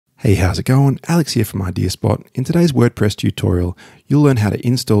Hey, how's it going? Alex here from IdeaSpot. In today's WordPress tutorial, you'll learn how to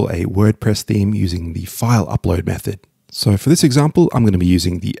install a WordPress theme using the file upload method. So for this example, I'm going to be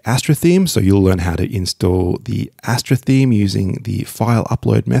using the Astra theme. So you'll learn how to install the Astra theme using the file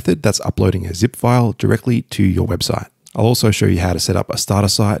upload method. That's uploading a zip file directly to your website. I'll also show you how to set up a starter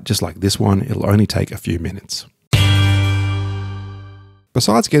site just like this one. It'll only take a few minutes.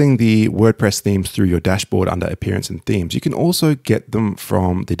 Besides getting the WordPress themes through your dashboard under Appearance and Themes, you can also get them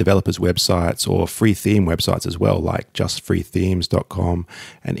from the developers' websites or free theme websites as well, like justfreethemes.com,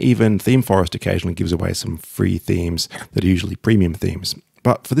 and even ThemeForest occasionally gives away some free themes that are usually premium themes.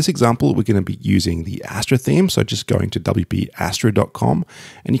 But for this example, we're going to be using the Astra theme, so just going to wpastra.com,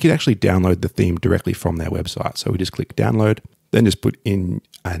 and you can actually download the theme directly from their website. So we just click download, then just put in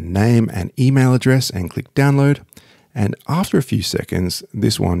a name and email address and click download. And after a few seconds,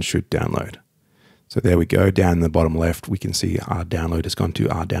 this one should download. So there we go. Down in the bottom left, we can see our download has gone to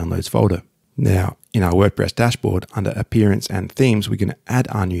our downloads folder. Now, in our WordPress dashboard, under Appearance and Themes, we're going to add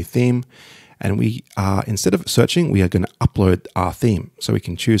our new theme. And we are, instead of searching, we are going to upload our theme. So we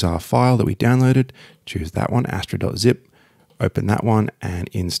can choose our file that we downloaded, choose that one, astra.zip, open that one and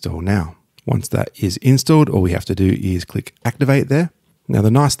install now. Once that is installed, all we have to do is click activate there. Now,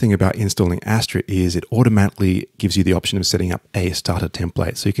 the nice thing about installing Astra is it automatically gives you the option of setting up a starter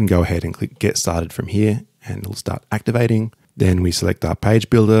template. So you can go ahead and click Get Started from here and it'll start activating. Then we select our page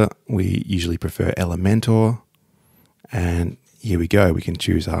builder. We usually prefer Elementor. And here we go. We can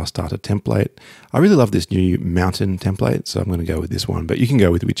choose our starter template. I really love this new mountain template, so I'm going to go with this one. But you can go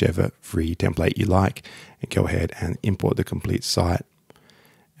with whichever free template you like and go ahead and import the complete site.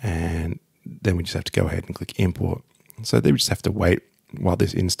 And then we just have to go ahead and click Import. So then we just have to wait while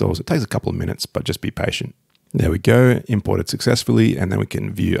this installs. It takes a couple of minutes, but just be patient. There we go, imported successfully, and then we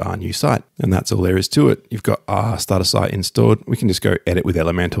can view our new site. And that's all there is to it. You've got our starter site installed. We can just go edit with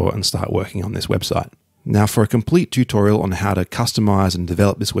Elementor and start working on this website. Now, for a complete tutorial on how to customize and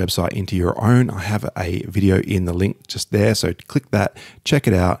develop this website into your own, I have a video in the link just there. So click that, check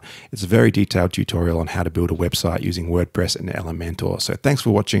it out. It's a very detailed tutorial on how to build a website using WordPress and Elementor. So thanks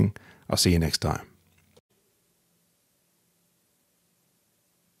for watching. I'll see you next time.